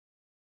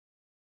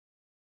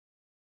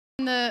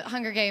in the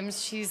Hunger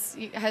Games, she's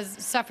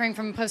suffering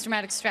from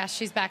post-traumatic stress.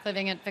 She's back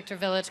living at Victor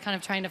Village, kind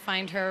of trying to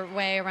find her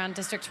way around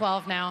District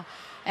 12 now.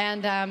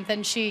 And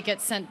then she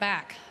gets sent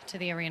back to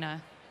the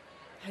arena.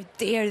 How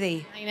dare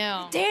they? I know.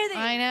 How dare they?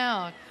 I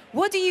know.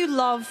 What do you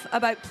love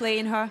about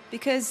playing her?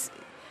 Because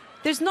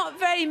there's not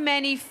very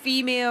many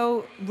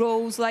female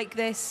roles like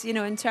this, you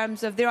know, in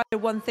terms of they're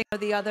either one thing or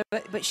the other,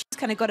 but she's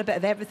kind of got a bit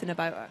of everything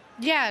about her.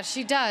 Yeah,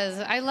 she does.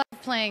 I love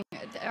playing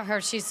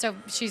her. She's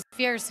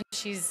fierce,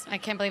 and I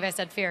can't believe I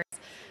said fierce.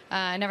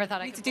 I never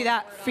thought I need to do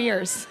that.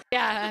 Fierce.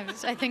 Yeah,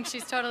 I think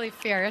she's totally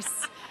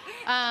fierce.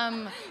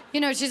 You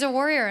know, she's a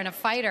warrior and a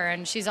fighter,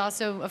 and she's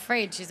also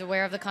afraid. She's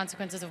aware of the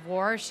consequences of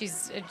war.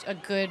 She's a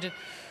good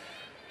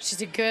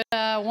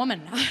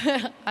woman.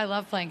 I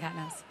love playing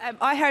Katniss.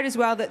 I heard as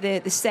well that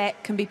the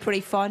set can be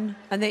pretty fun,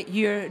 and that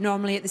you're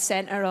normally at the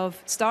center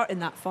of starting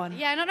that fun.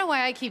 Yeah, I don't know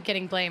why I keep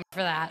getting blamed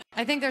for that.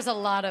 I think there's a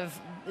lot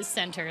of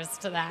centers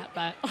to that,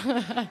 but...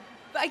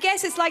 But I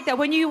guess it's like that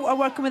when you are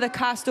working with a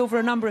cast over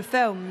a number of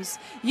films,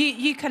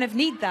 you kind of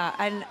need that,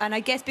 and I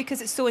guess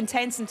because it's so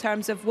intense in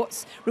terms of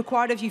what's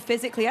required of you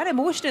physically and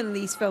emotionally in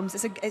these films,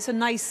 it's a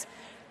nice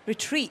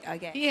retreat, I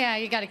guess. Yeah,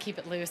 you got to keep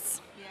it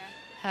loose. Yeah.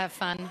 Have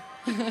fun.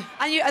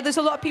 And there's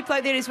a lot of people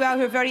out there as well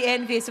who are very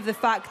envious of the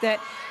fact that,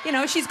 you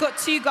know, she's got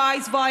two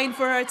guys vying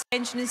for her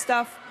attention and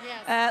stuff.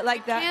 Yes.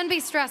 Like that. It can be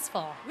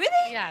stressful.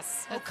 Really?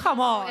 Yes. Oh, come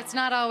on. It's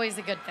not always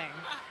a good thing.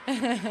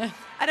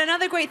 And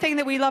another great thing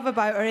that we love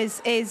about her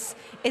is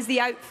the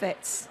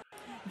outfits.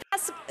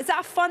 Is that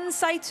a fun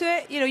side to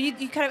it? You know,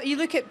 you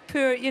look at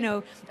poor, you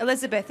know,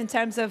 Elizabeth in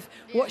terms of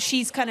what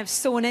she's kind of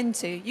sewn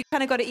into. You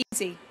kind of got it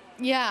easy.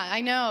 Yeah, I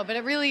know, but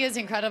it really is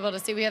incredible to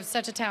see. We have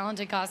such a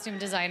talented costume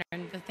designer,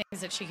 and the things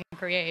that she can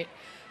create,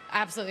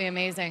 absolutely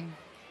amazing.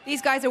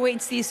 These guys are waiting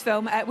to see this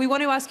film. We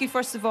want to ask you,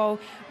 first of all,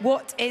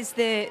 what is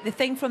the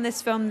thing from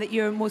this film that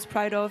you're most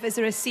proud of? Is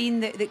there a scene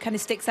that kind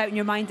of sticks out in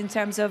your mind in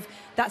terms of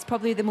that's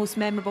probably the most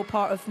memorable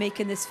part of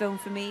making this film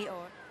for me?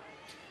 Or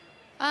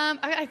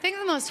I think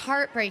the most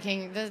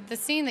heartbreaking, the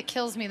scene that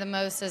kills me the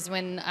most is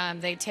when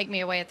they take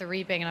me away at the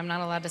reaping and I'm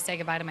not allowed to say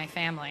goodbye to my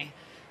family.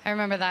 I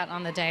remember that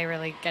on the day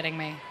really getting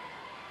me.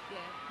 Yeah.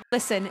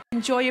 Listen,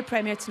 enjoy your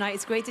premiere tonight.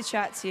 It's great to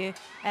chat to you.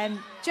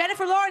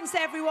 Jennifer Lawrence,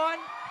 everyone.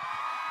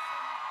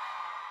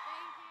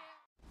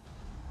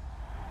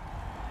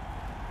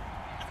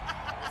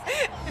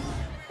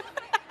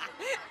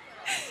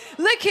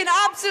 Looking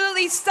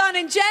absolutely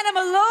stunning. Jena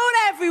Malone,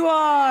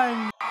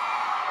 everyone.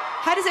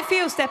 How does it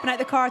feel stepping out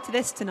the car to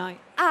this tonight?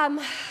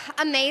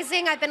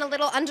 Amazing. I've been a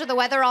little under the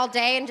weather all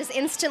day, and just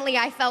instantly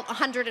I felt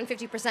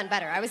 150%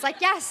 better. I was like,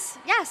 yes,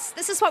 yes,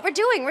 this is what we're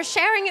doing. We're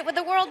sharing it with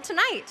the world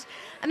tonight.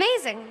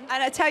 Amazing.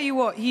 And I tell you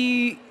what,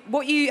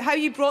 how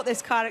you brought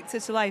this character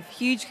to life.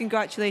 Huge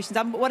congratulations.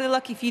 I'm one of the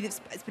lucky few that's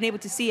been able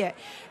to see it.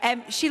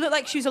 She looked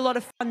like she was a lot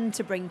of fun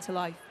to bring to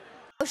life.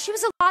 She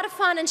was a lot of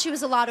fun, and she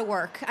was a lot of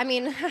work. I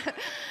mean...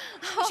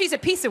 She's a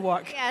piece of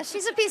work. Yeah,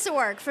 she's a piece of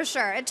work, for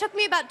sure. It took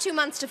me about 2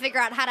 months to figure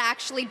out how to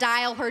actually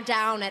dial her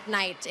down at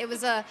night.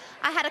 I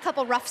had a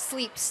couple rough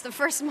sleeps the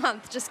first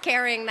month, just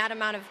carrying that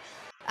amount of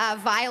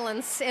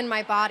violence in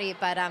my body.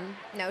 But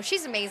no,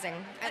 she's amazing.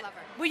 I love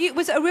her.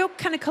 Was it a real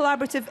kind of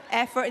collaborative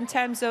effort in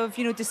terms of,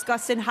 you know,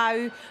 discussing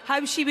how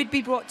she would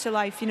be brought to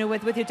life, you know,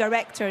 with your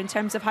director, in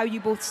terms of how you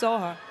both saw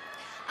her?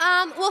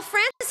 Well,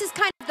 Frances is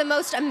kind of the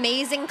most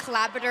amazing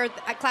collaborator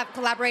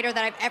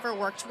that I've ever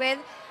worked with.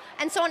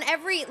 And so on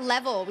every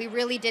level, we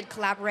really did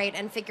collaborate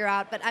and figure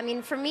out. But I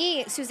mean, for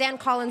me, Suzanne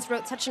Collins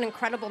wrote such an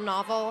incredible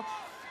novel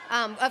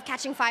of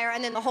Catching Fire,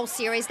 and then the whole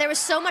series. There was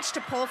so much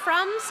to pull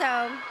from,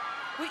 so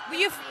were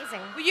you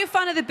a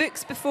fan of the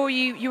books before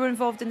you were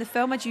involved in the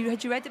film? Had you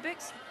read the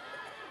books?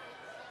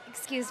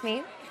 Excuse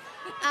me?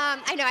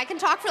 I know, I can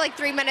talk for like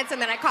 3 minutes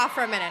and then I cough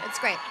for a minute. It's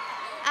great.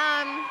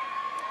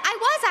 I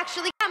was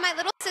actually, my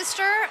little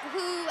sister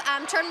who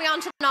turned me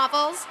on to the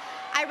novels.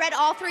 I read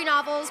all 3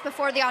 novels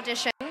before the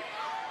audition.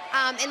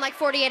 In like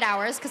 48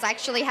 hours, because I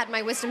actually had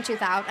my wisdom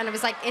tooth out and I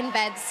was like in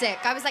bed sick.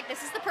 I was like,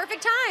 this is the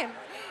perfect time.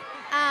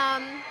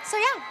 So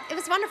yeah, it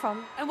was wonderful.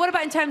 And what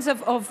about in terms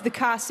of the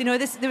cast? You know,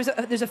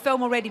 there's a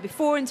film already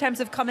before in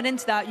terms of coming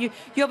into that. You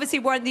obviously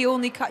weren't the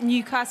only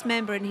new cast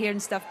member in here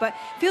and stuff, but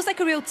it feels like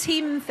a real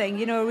team thing,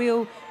 you know, a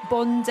real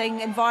bonding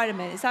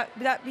environment.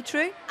 Would that be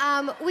true?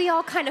 We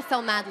all kind of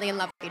fell madly in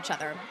love with each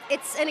other.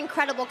 It's an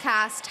incredible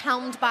cast,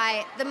 helmed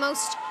by the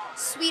most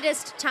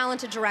sweetest,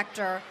 talented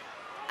director.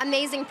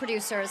 Amazing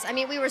producers. I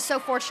mean, we were so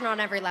fortunate on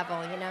every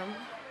level, you know.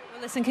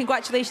 Well, listen,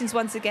 congratulations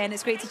once again.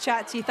 It's great to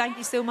chat to you. Thank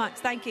you so much.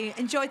 Thank you.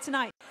 Enjoy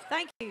tonight.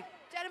 Thank you.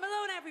 Jena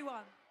Malone,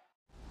 everyone.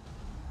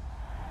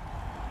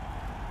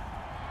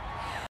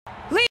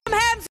 Liam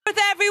Hemsworth,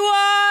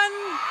 everyone.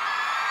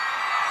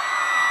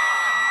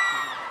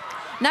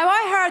 Now,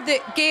 I heard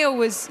that Gail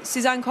was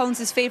Suzanne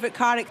Collins' favourite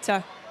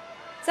character.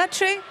 Is that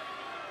true?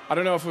 I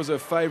don't know if it was her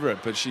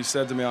favourite, but she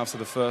said to me after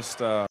the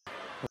first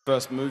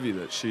movie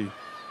that she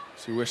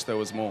wished there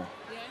was more.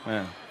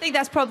 Yeah. I think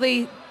that's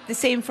probably the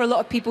same for a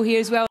lot of people here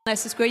as well in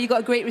Leicester Square. You got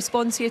a great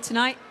response here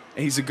tonight.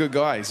 He's a good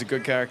guy. He's a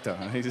good character.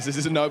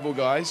 He's a noble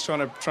guy. He's trying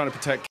to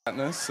protect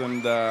Katniss,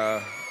 and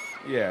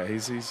yeah,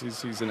 he's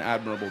an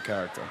admirable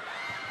character.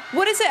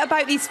 What is it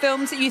about these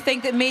films that you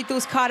think that made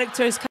those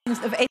characters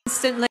kind of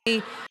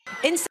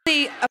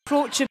instantly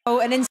approachable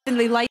and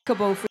instantly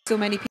likable for so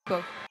many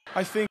people?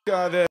 I think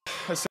they're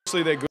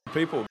good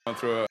people going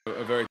through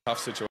a very tough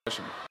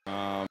situation.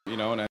 You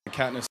know, and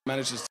Katniss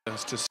manages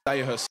to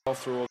stay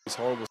herself through all these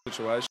horrible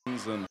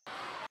situations, and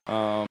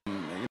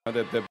you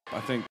know, I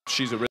think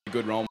she's a really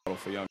good role model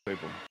for young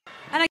people.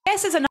 And I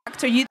guess as an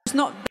actor, there's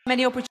not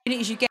many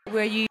opportunities you get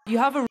where you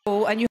have a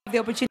role and you have the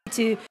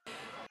opportunity to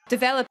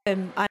develop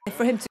him and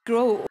for him to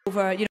grow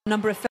over a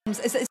number of films.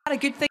 Is that a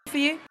good thing for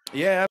you?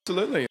 Yeah,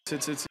 absolutely.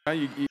 It's you know,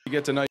 you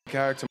get to know your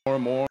character more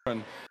and more,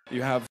 and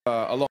you have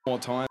a lot more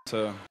time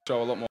to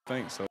show a lot more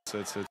things. So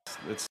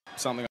it's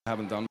something I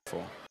haven't done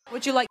before.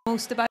 What do you like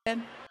most about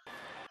him?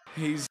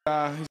 He's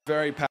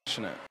very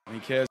passionate. He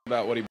cares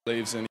about what he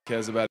believes in. He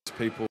cares about his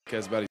people. He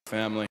cares about his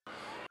family.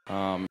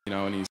 You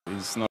know, and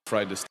he's not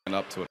afraid to stand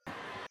up to it.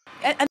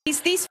 And these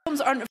films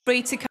aren't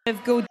afraid to kind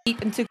of go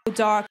deep and to go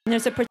dark. And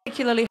there's a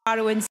particularly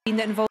harrowing scene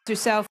that involves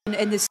yourself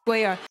in the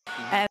square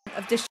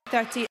of District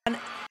 30. And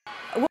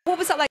what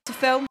was that like to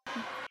film?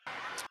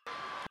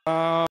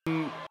 What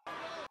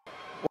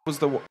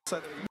was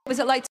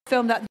it like to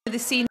film the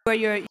scene where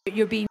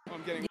you're being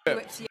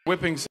whipped? Yeah.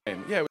 Whipping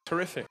scene. Yeah, it was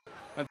terrific.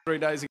 And 3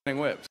 days of getting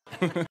whipped.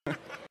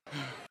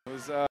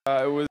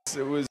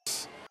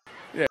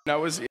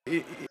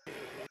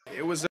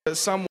 It was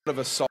somewhat of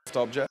a soft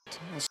object,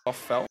 a soft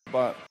felt,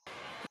 but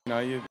you know,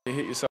 you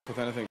hit yourself with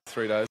anything for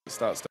 3 days, it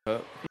starts to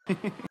hurt.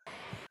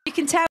 You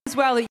can tell as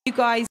well that you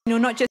guys,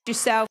 not just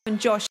yourself and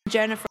Josh and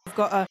Jennifer have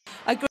got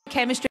a great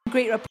chemistry and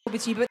great rapport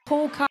between you, but the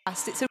whole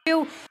cast, it's a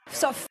real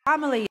sort of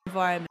family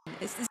environment.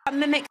 Is that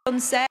mimicked on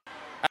set?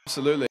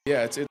 Absolutely,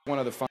 yeah. It's one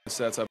of the funnest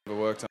sets I've ever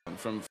worked on.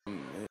 From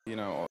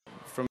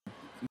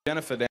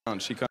Jennifer down,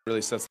 she kind of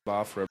really sets the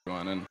bar for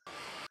everyone, and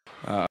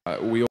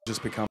we all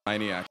just become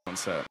maniacs on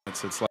set.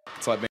 It's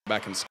like being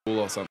back in school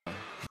or something.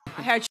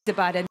 I heard she's a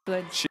bad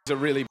influence. She's a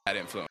really bad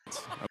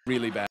influence. A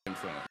really bad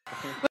influence.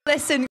 Well,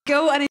 listen,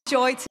 go and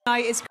enjoy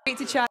tonight. It's great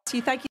to chat to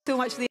you. Thank you so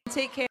much, Liam.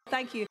 Take care.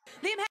 Thank you.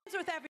 Liam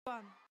Hemsworth,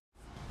 everyone.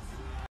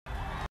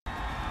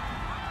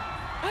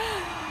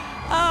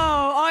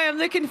 Oh, I am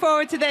looking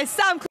forward to this.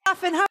 Sam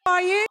Claflin, how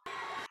are you?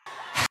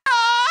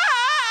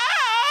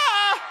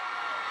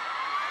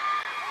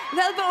 A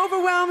little bit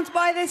overwhelmed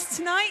by this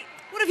tonight.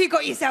 What have you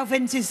got yourself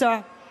into,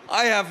 sir?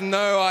 I have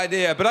no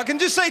idea, but I can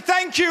just say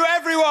thank you,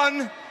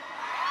 everyone.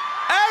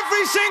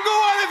 Every single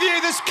one of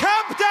you that's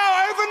camped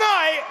out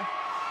overnight.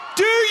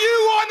 Do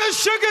you want a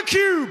sugar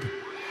cube?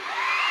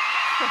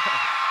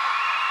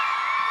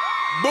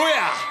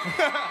 Booyah!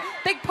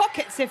 Big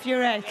pockets if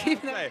you're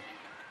keeping them.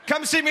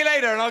 Come see me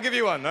later and I'll give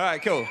you one. All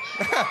right, cool.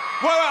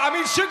 Well, I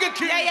mean sugar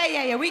cube.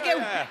 Yeah. We go.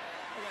 Yeah.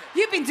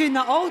 You've been doing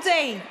that all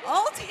day.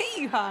 All day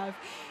you have.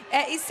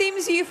 It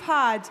seems you've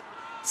had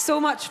so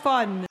much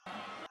fun.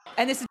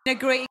 And this has been a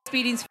great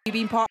experience for you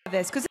being part of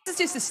this, because this is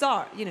just the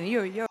start.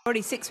 You're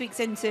already 6 weeks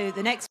into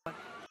the next one.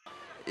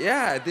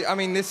 Yeah, I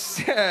mean,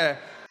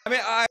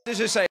 I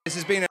just say this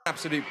has been an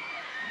absolute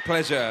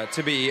pleasure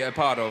to be a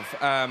part of.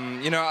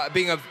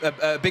 Being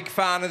a big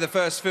fan of the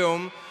first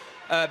film,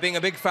 being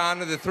a big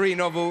fan of the 3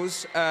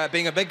 novels,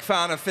 being a big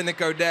fan of Finnick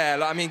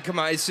Odair. I mean, come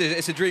on, it's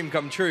a dream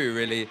come true,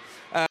 really.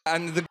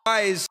 And the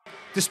guys,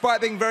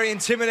 despite being very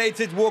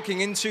intimidated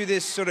walking into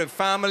this sort of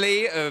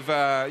family of,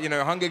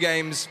 Hunger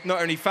Games,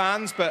 not only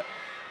fans, but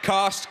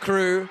cast,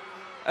 crew,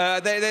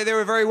 they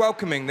were very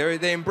welcoming.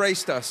 They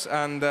embraced us,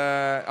 and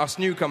us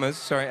newcomers,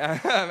 sorry.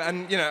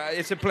 And,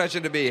 it's a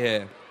pleasure to be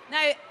here.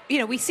 Now,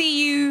 we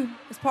see you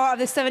as part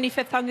of the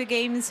 75th Hunger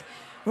Games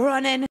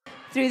running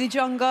through the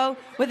jungle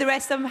with the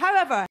rest of them.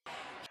 However,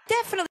 you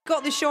definitely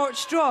got the short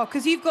straw,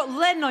 because you've got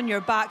Lynn on your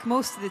back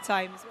most of the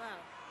time as well.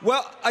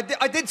 Well,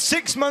 I did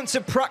 6 months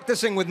of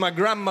practicing with my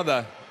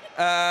grandmother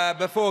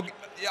before.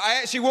 I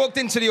actually walked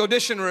into the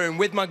audition room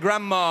with my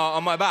grandma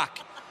on my back,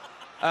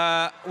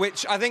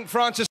 which I think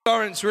Francis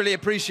Lawrence really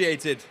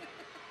appreciated.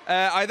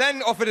 I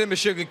then offered him a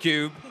sugar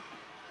cube,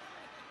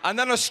 and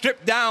then I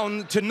stripped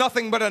down to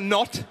nothing but a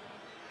knot,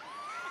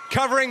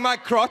 covering my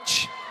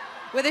crotch.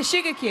 With a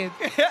sugar cube?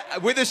 Yeah,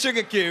 with a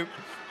sugar cube.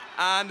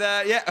 And,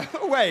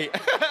 wait.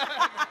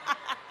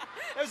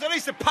 There's at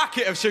least a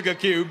packet of sugar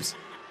cubes.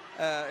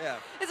 Yeah.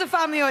 There's a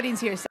family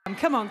audience here, Sam.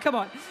 Come on.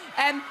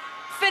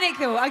 Finnick,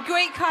 though, a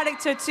great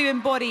character to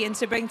embody and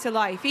to bring to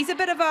life. He's a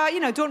bit of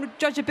a, don't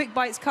judge a book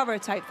by its cover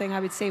type thing,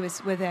 I would say,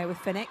 with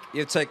Finnick.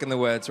 You've taken the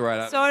words right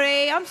out.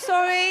 I'm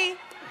sorry.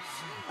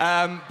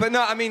 But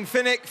no, I mean,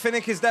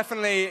 Finnick is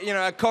definitely,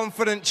 a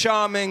confident,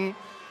 charming,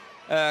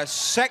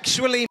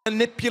 sexually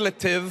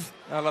manipulative,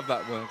 I love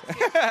that word,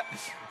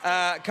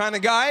 kind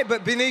of guy.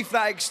 But beneath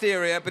that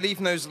exterior, beneath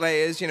those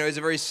layers, is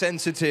a very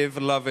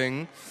sensitive,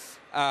 loving,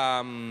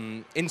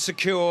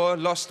 insecure,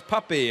 lost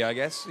puppy, I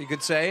guess you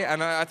could say.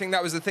 And I think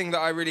that was the thing that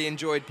I really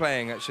enjoyed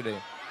playing, actually.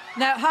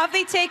 Now, have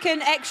they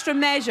taken extra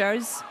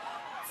measures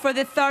for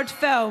the 3rd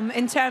film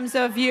in terms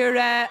of your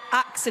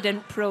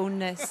accident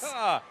proneness?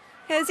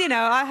 Because,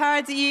 I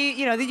heard that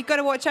you've got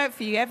to watch out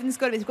for you. There's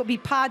got to be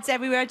pads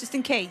everywhere just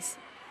in case.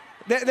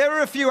 There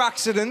were a few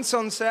accidents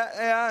on set.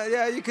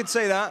 Yeah, you could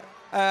say that.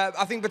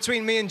 I think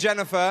between me and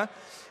Jennifer,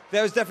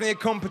 there was definitely a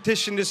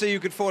competition to see who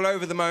could fall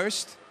over the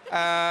most.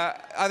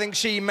 I think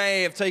she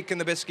may have taken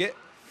the biscuit.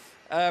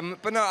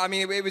 But no, I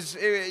mean,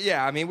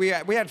 yeah, I mean, we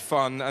had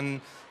fun,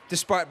 and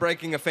despite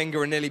breaking a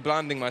finger and nearly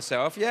blinding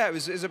myself, yeah, it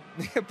was a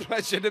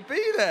pleasure to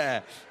be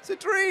there. It's a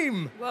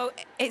dream. Well,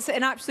 it's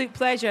an absolute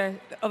pleasure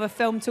of a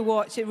film to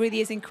watch. It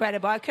really is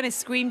incredible. I kind of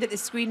screamed at the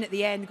screen at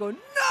the end going,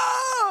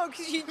 no,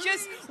 because you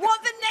just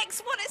want the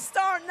next one to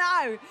start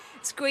now.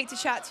 It's great to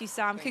chat to you,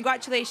 Sam.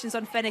 Congratulations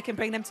on Finnick and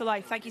Bring Them to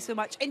Life. Thank you so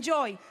much.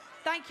 Enjoy.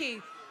 Thank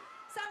you.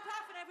 Sam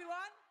Claflin, everyone.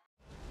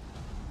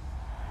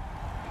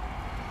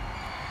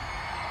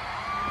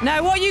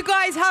 Now, what you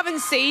guys haven't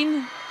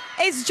seen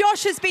is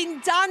Josh has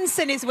been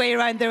dancing his way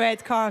around the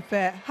red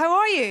carpet. How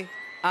are you?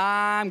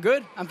 I'm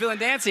good. I'm feeling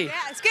dancy.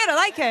 Yeah, it's good. I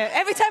like it.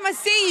 Every time I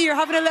see you, you're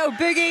having a little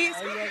boogie.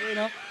 You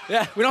know?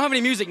 Yeah, we don't have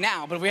any music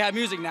now, but if we have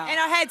music now. In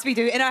our heads, we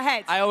do. In our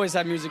heads. I always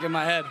have music in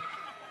my head.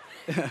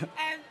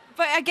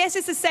 But I guess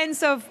it's a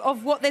sense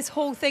of what this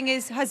whole thing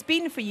has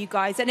been for you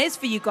guys and is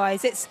for you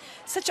guys. It's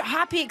such a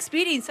happy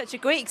experience, such a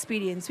great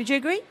experience. Would you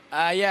agree?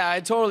 Yeah, I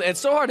totally.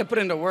 It's so hard to put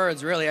into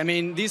words, really. I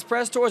mean, these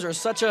press tours are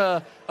such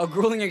a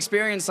grueling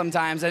experience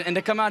sometimes, and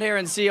to come out here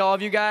and see all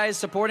of you guys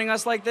supporting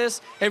us like this,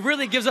 it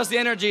really gives us the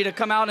energy to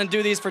come out and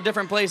do these for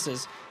different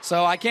places.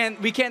 So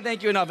we can't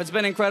thank you enough. It's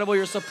been incredible.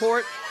 Your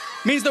support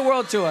means the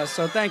world to us.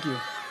 So thank you.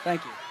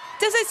 Thank you.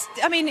 Does this?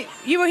 I mean,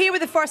 you were here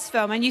with the first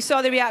film, and you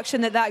saw the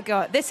reaction that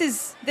got. This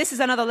is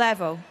another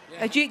level.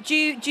 Yeah. Do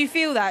you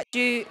feel that?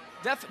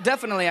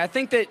 Definitely. I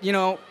think that, you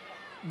know,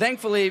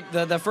 thankfully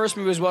the first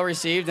movie was well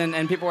received,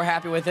 and people were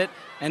happy with it,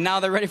 and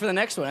now they're ready for the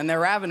next one, and they're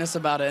ravenous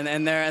about it,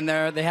 and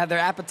they have their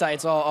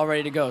appetites all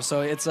ready to go.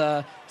 So it's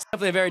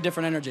definitely a very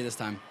different energy this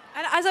time.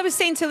 And as I was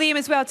saying to Liam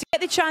as well, to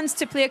get the chance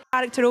to play a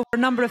character over a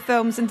number of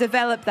films and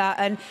develop that,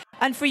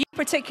 and for you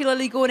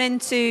particularly going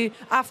into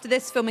after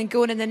this film and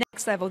going in the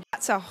next level,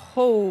 that's a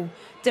whole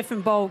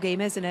different ball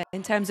game, isn't it,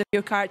 in terms of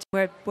your character,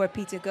 where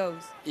Peter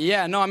goes?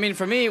 Yeah, no, I mean,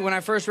 for me, when I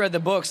first read the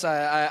books,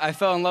 I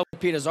fell in love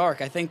with Peter's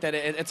arc. I think that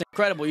it's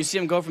incredible. You see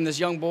him go from this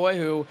young boy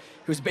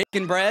who's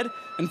baking bread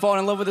and falling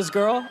in love with this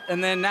girl,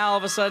 and then now all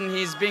of a sudden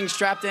he's being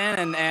strapped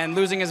in and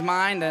losing his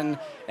mind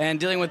and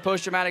dealing with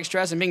post-traumatic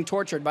stress and being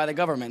tortured by the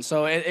government.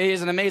 So it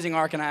is an amazing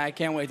arc, and I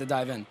can't wait to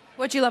dive in.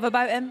 What do you love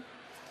about him?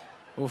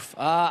 Oof.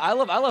 I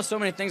love so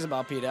many things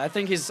about Peter. I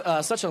think he's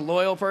such a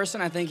loyal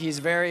person. I think he's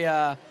very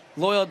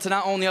loyal to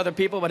not only other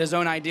people, but his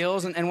own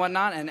ideals and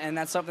whatnot, and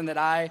that's something that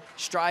I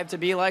strive to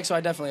be like, so I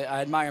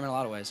admire him in a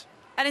lot of ways.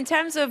 And in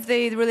terms of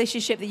the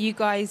relationship that you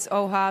guys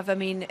all have, I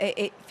mean,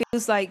 it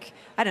feels like,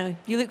 I don't know,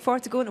 you look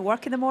forward to going to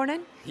work in the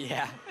morning?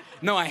 Yeah.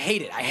 No, I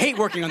hate it. I hate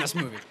working on this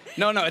movie.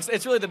 No,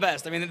 it's really the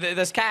best. I mean,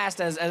 this cast,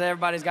 as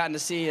everybody's gotten to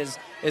see, is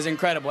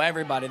incredible.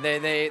 Everybody,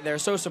 they're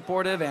so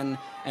supportive and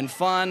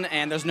fun,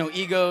 and there's no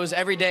egos.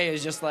 Every day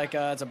is just like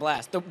it's a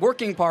blast. The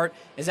working part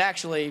is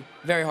actually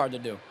very hard to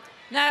do.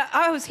 Now,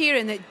 I was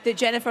hearing that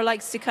Jennifer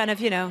likes to kind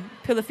of, you know,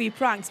 pull a few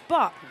pranks,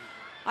 but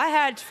I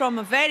heard from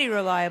a very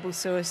reliable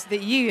source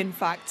that you, in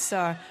fact,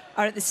 are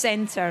at the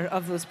center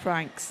of those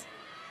pranks.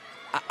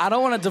 I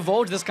don't want to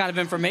divulge this kind of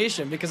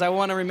information because I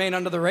want to remain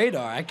under the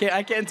radar. I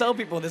can't tell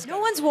people this. No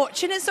one's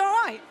watching. It's all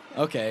right.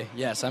 Okay.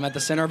 Yes, I'm at the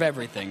center of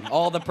everything.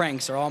 All the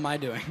pranks are all my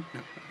doing.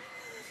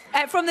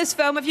 From this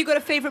film, have you got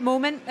a favourite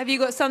moment? Have you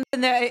got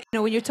something that, you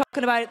know, when you're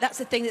talking about it, that's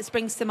the thing that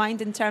springs to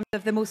mind in terms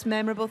of the most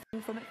memorable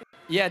thing from it?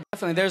 Yeah,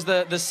 definitely. There's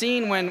the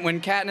scene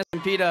when Katniss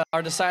and Peeta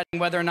are deciding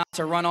whether or not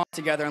to run off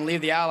together and leave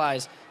the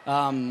Allies,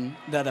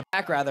 the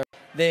pack rather.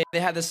 They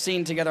had this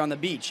scene together on the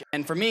beach,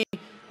 and for me,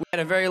 we had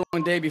a very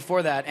long day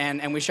before that,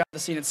 and we shot the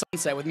scene at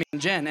sunset with me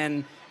and Jen.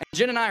 And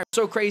Jen and I are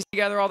so crazy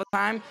together all the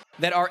time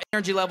that our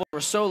energy levels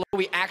were so low,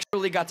 we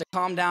actually got to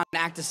calm down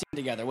and act a scene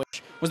together,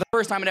 which was the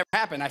first time it ever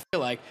happened, I feel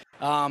like.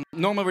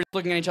 Normally we're just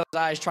looking at each other's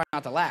eyes, trying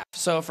not to laugh.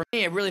 So for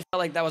me, it really felt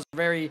like that was a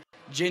very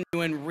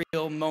genuine,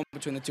 real moment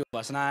between the two of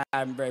us, and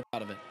I'm very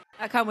proud of it.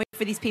 I can't wait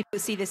for these people to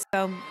see this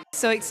film.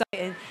 So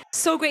exciting.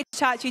 So great to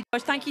chat to you,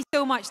 Josh. Thank you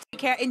so much.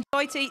 Take care.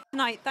 Enjoy to eat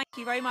tonight. Thank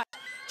you very much.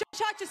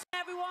 Josh Hutcherson,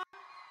 everyone.